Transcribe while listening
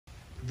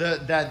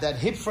that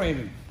hip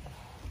framing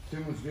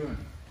Tim was doing.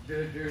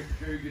 Did a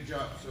very good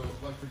job. So,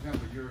 like for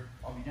example,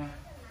 I'll be down.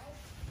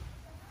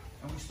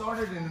 And we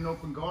started in an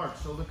open guard.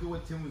 So look at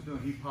what Tim was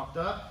doing. He popped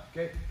up,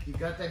 okay? He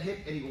got that hip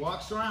and he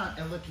walks around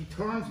and look, he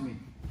turns me.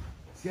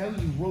 See how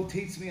he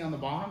rotates me on the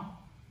bottom?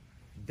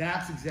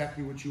 That's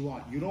exactly what you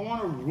want. You don't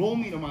want to roll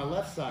me to my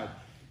left side.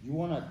 You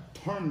want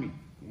to turn me.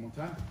 One more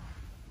time.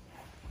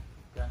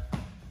 Okay.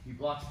 He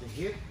blocks the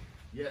hip.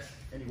 Yes.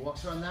 And he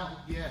walks around that way.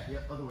 Yeah,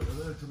 other way. To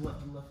the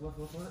left,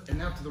 left. And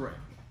now to the right.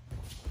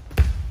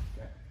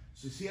 Okay.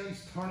 So see how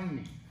he's turning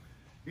me?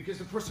 Because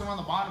the person on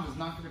the bottom is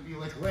not going to be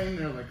like laying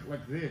there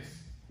like this.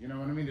 You know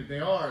what I mean? If they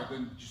are,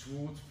 then just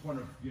what's the point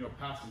of,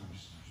 passing?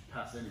 Just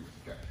pass anyway.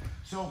 Okay.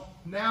 So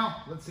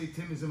now, let's say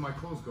Tim is in my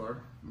close guard.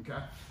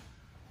 Okay.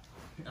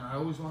 And I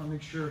always want to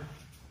make sure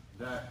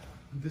that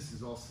this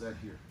is all set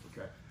here.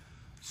 Okay.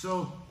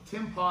 So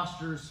Tim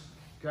postures.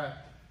 Okay.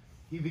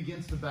 He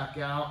begins to back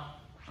out.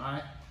 All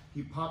right.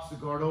 He pops the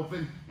guard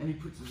open and he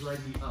puts his right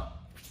knee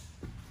up.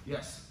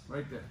 Yes,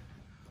 right there.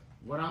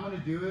 What I'm going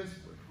to do is,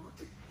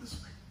 take it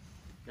this way.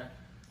 Okay.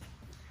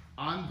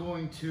 I'm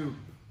going to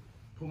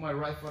put my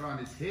right foot on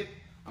his hip.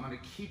 I'm going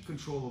to keep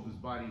control of his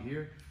body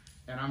here.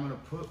 And I'm going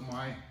to put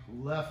my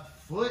left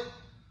foot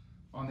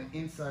on the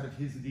inside of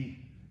his knee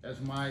as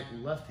my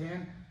left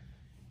hand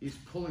is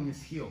pulling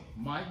his heel.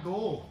 My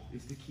goal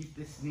is to keep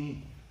this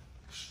knee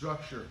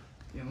structure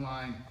in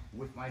line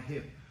with my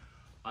hip.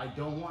 I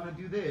don't want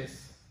to do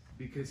this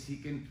because he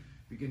can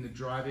begin to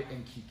drive it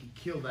and he can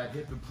kill that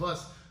hip. And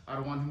plus, I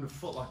don't want him to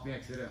footlock me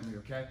accidentally,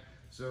 okay?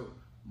 So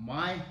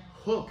my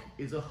hook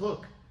is a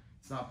hook.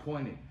 It's not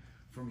pointed.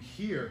 From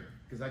here,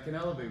 because I can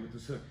elevate with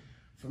this hook,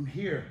 from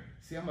here,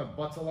 see how my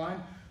butt's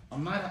aligned?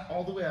 I'm not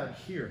all the way out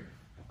here.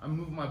 I'm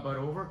moving my butt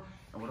over.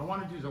 And what I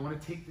want to do is I want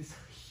to take this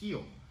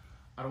heel.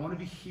 I don't want to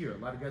be here. A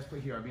lot of guys play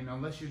here. I mean,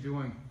 unless you're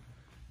doing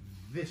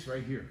this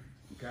right here,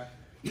 okay?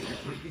 You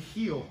take the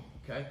heel,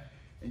 okay?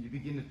 And you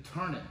begin to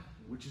turn it,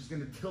 which is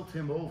going to tilt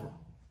him over,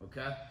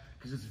 okay?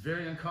 Because it's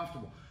very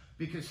uncomfortable.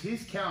 Because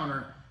his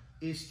counter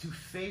is to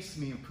face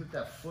me and put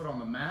that foot on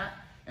the mat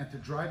and to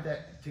drive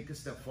that, take a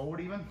step forward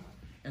even,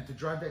 and to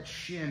drive that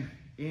shin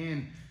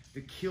in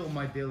to kill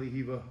my De La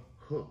Riva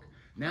hook.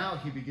 Now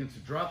he begins to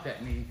drop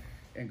that knee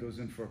and goes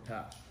in for a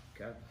pass,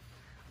 okay?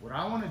 What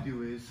I want to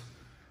do is,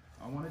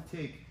 I want to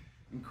take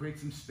and create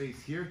some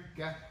space here,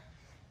 okay?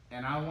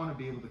 And I want to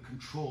be able to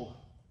control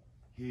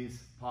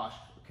his posture,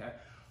 okay?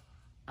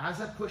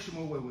 As I push him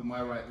away with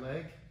my right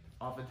leg,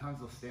 oftentimes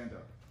they'll stand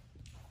up.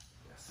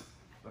 Yes.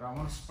 But I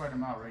want to spread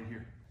him out right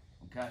here,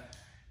 okay?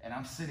 And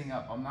I'm sitting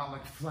up. I'm not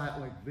like flat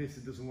like this.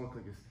 It doesn't work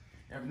like this.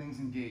 Everything's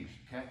engaged,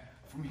 okay?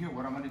 From here,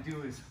 what I'm going to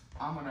do is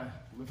I'm going to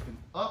lift him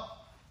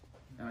up,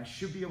 and I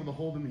should be able to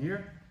hold him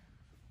here.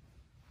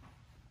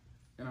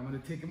 And I'm going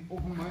to take him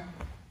over my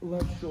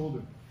left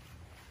shoulder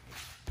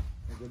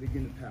as I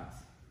begin to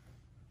pass.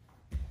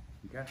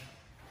 Okay?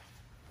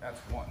 That's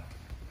one.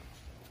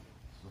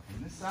 So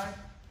from this side,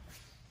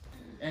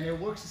 and it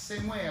works the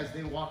same way as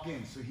they walk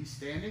in. So he's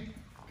standing,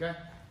 okay?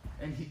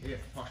 And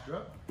posture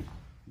up,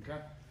 okay?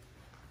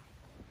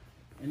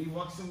 And he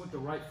walks in with the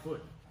right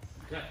foot,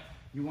 okay?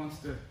 He wants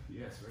to,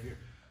 yes, right here.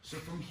 So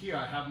from here,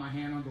 I have my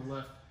hand on the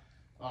left,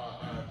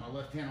 my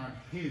left hand on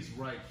his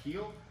right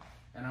heel,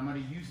 and I'm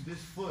going to use this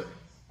foot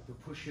to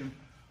push him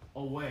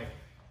away.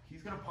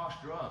 He's going to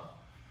posture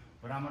up,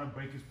 but I'm going to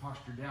break his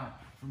posture down.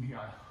 From here,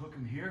 I hook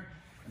him here,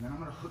 and then I'm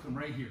going to hook him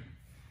right here.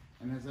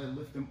 And as I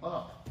lift him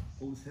up,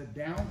 pull his head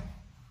down,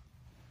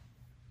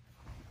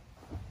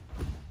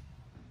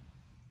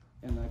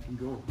 and I can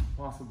go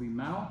possibly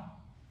mount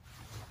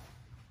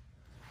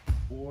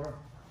or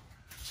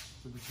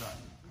to the side.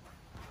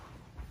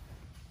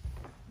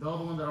 The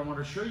other one that I want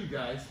to show you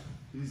guys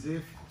is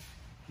if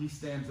he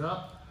stands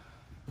up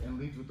and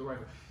leads with the right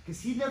foot.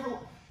 Because you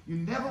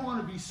never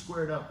want to be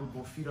squared up with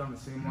both feet on the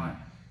same line.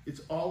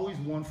 It's always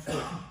one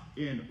foot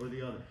in or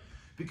the other.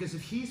 Because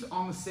if he's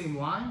on the same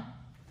line,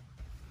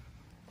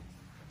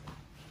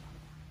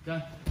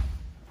 okay,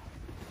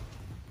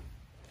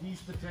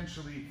 he's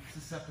potentially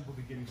susceptible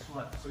to getting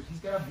swept. So he's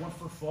got to have one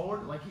foot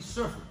forward like he's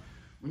surfing.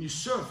 When you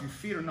surf, your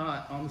feet are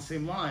not on the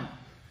same line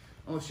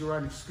unless you're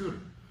riding a scooter,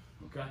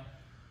 okay?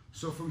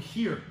 So from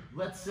here,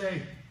 let's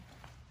say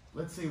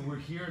we're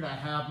here and I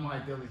have my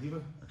De La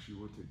Riva. Actually,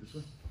 rotate this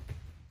way.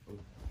 Oh.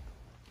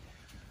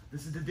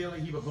 This is the De La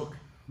Riva hook.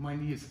 My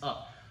knee is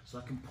up, so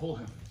I can pull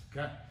him,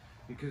 okay?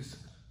 Because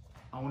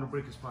I want to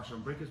break his posture.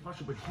 I'm breaking his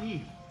posture, but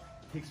he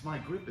takes my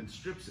grip and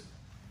strips it,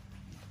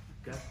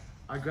 okay?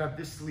 I grab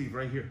this sleeve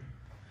right here,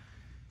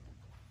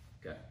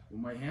 okay? With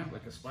my hand,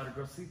 like a spider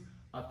grab sleeve,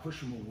 I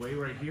push him away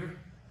right here,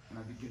 and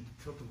I begin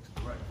to tilt him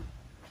to the right,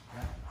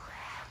 okay?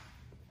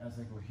 As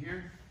I go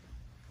here,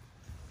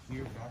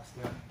 back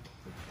step,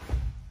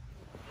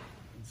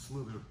 and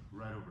slither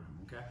right over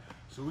him, okay?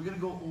 So we're gonna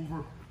go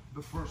over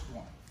the first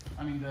one.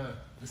 I mean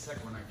the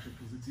second one actually,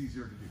 because it's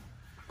easier to do.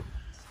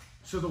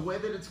 So the way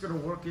that it's gonna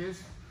work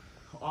is,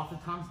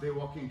 oftentimes they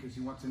walk in because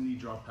he wants a knee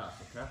drop pass,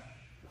 okay?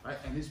 Right?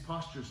 And his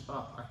posture's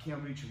up. I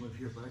can't reach him with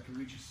here, but I can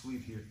reach his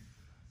sleeve here,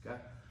 okay?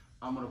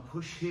 I'm gonna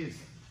push his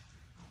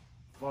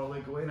far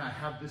leg away, and I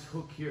have this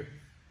hook here.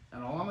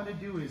 And all I'm gonna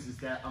do is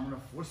that I'm gonna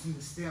force him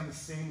to stay on the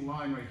same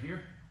line right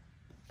here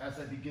as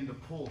I begin to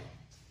pull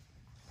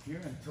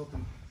here and tilt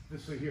him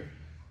this way here.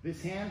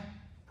 This hand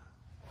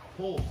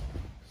pulls,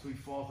 so he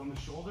falls on the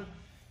shoulder.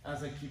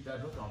 As I keep that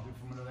hook, I'll do it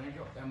from another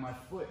angle, and my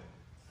foot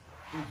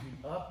gives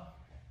me up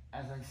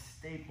as I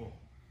staple.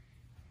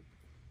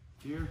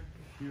 Here,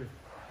 here,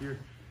 here.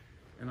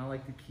 And I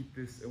like to keep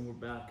this, and we're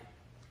back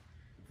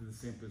to the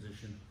same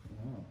position.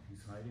 Oh, he's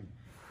hiding.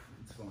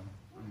 It's fine.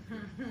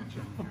 I'm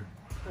chilling here.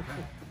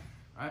 Okay?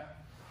 All right?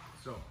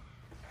 So,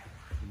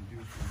 I'm gonna do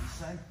it from this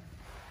side.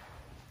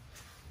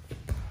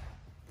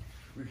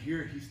 We're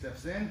here, he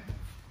steps in.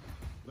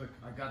 Look,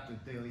 I got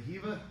the daily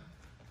Riva.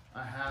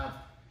 I have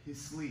his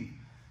sleeve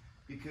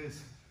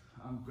because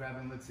I'm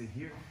grabbing, let's say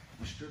here,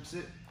 he strips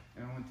it,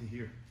 and I went to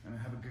here, and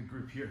I have a good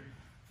grip here.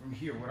 From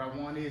here, what I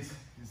want is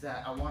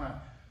that I want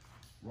to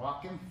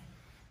rock him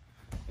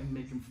and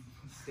make him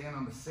stand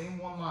on the same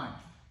one line,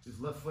 his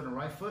left foot and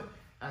right foot,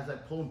 as I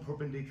pull him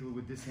perpendicular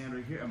with this hand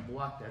right here and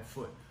block that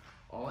foot.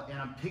 And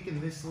I'm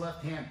picking this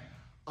left hand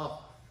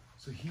up,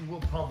 so he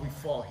will probably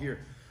fall here.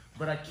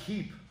 But I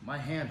keep my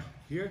hand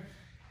here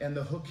and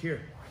the hook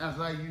here as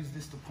I use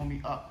this to pull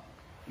me up.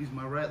 Use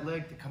my right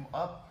leg to come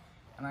up,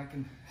 and I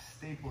can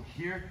staple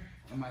here,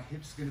 and my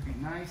hip's gonna be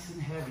nice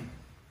and heavy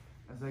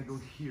as I go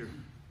here.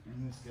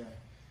 And this guy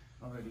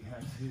already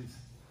has his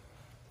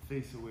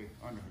face away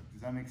under it.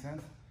 Does that make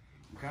sense?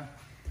 Okay?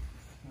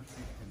 Let's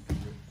see if Tim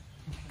can do it.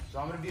 So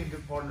I'm gonna be a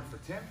good partner for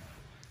Tim.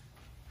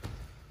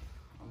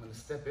 I'm gonna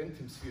step in,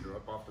 Tim's feet are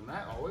up off the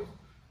mat always,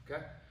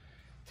 okay?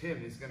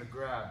 Tim is gonna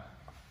grab,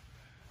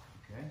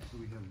 okay? So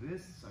we have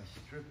this, so I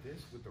strip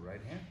this with the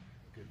right hand.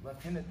 Good,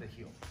 left hand at the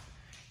heel.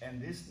 And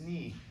this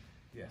knee,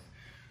 yes.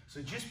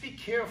 So just be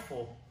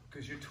careful,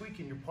 because you're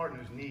tweaking your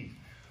partner's knee.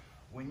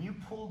 When you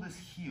pull this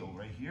heel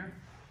right here,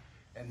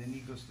 and the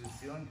knee goes to the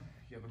ceiling,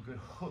 you have a good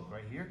hook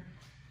right here.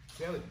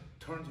 See how it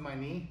turns my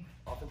knee?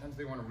 Oftentimes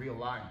they want to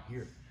realign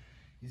here.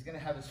 He's gonna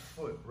have his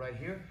foot right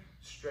here,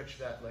 stretch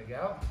that leg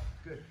out,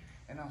 good.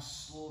 And now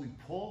slowly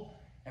pull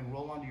and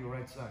roll onto your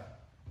right side.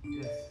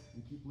 Yes,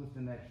 and keep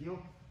lifting that heel.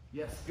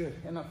 Yes, good.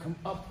 And now come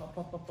up, up,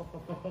 up, up, up,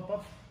 up, up, up,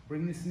 up.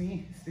 Bring this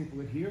knee,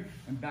 staple it here,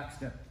 and back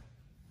step.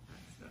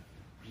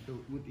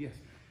 Yes,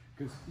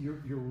 because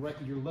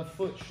your left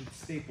foot should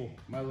staple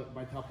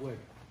my top leg.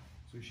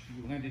 So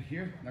you land it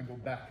here, now go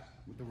back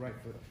with the right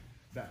foot.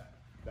 Back,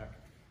 back,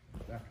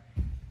 back.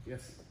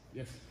 Yes,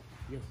 yes,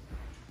 yes,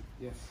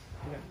 yes,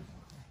 yeah,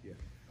 yeah.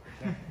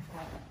 Okay.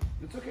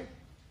 It's okay.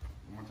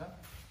 One more time.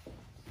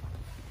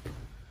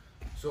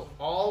 So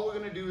all we're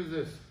gonna do is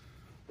this.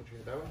 Put your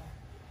head that way.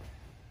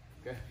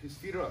 Okay, his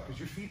feet are up, because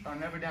your feet are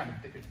never down.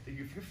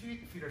 If your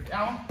feet are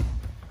down,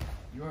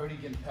 you're already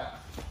getting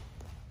past.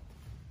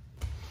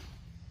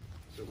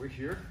 So we're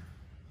here.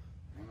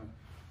 I'm gonna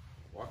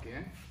walk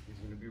in. He's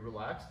gonna be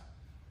relaxed.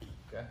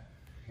 Okay,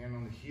 hand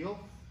on the heel.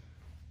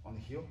 On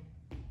the heel.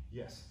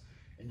 Yes.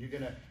 And you're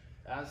gonna,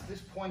 as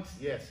this points,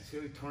 yes, see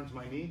how he turns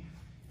my knee?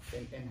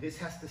 And this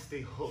has to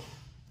stay hooked.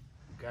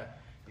 Okay?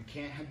 You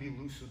can't be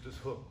loose with this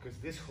hook, because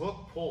this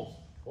hook pulls.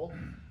 Pull.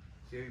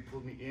 See how he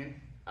pulled me in,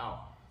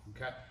 out.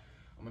 Okay?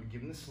 I'm gonna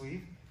give him the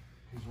sleeve.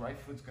 His right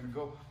foot's gonna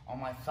go on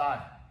my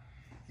thigh.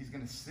 He's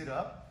gonna sit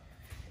up,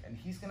 and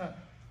he's gonna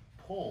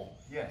pull,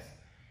 yes.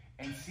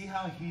 And see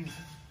how he's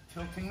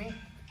tilting me,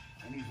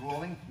 and he's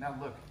rolling? Now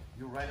look,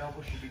 your right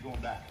elbow should be going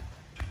back.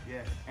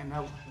 Yes, and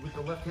now with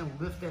the left hand,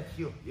 lift that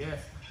heel,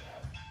 yes.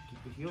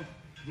 Keep the heel,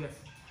 yes.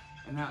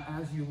 And now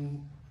as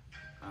you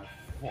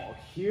fall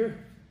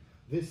here,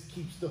 this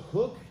keeps the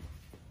hook,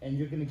 and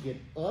you're gonna get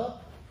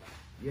up,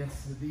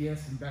 yes, with the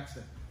yes, and back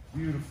step.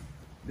 Beautiful,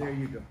 there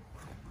you go.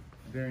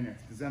 Very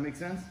nice, does that make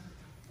sense?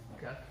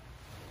 Okay,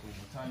 one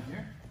more time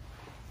here.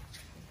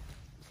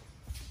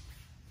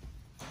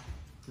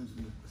 Tim's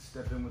gonna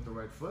step in with the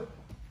right foot.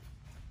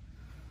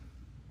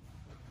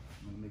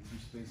 I'm gonna make some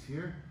space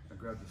here. I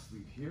grab the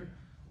sleeve here,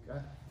 okay?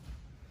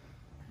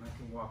 And I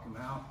can walk him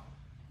out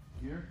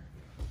here.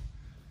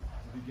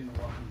 And begin to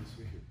walk him this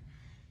way here.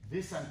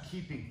 This I'm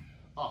keeping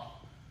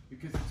up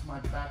because it's my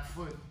back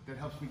foot that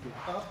helps me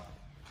get up,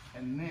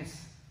 and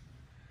this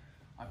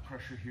I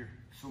pressure here.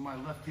 So my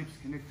left hip's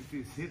connected to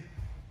his hip,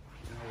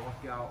 and I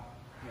walk out,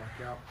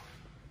 walk out,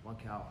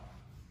 walk out,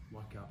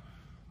 walk out.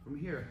 From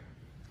here,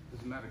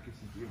 doesn't matter because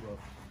he gave up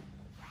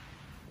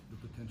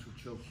the potential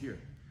choke here.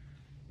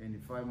 And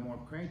if I more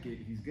crank it,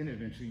 he's gonna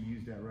eventually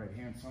use that right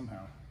hand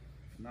somehow.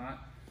 If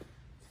not,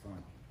 it's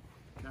fine.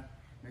 Okay?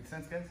 Make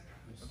sense, guys?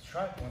 Let's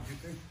try it. 1, 2,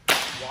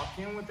 3. Walk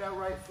in with that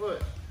right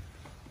foot.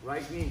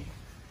 Right knee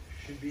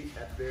should be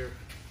at their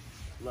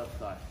left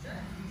thigh.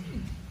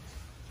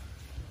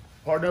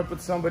 Partner up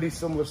with somebody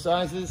similar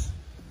sizes.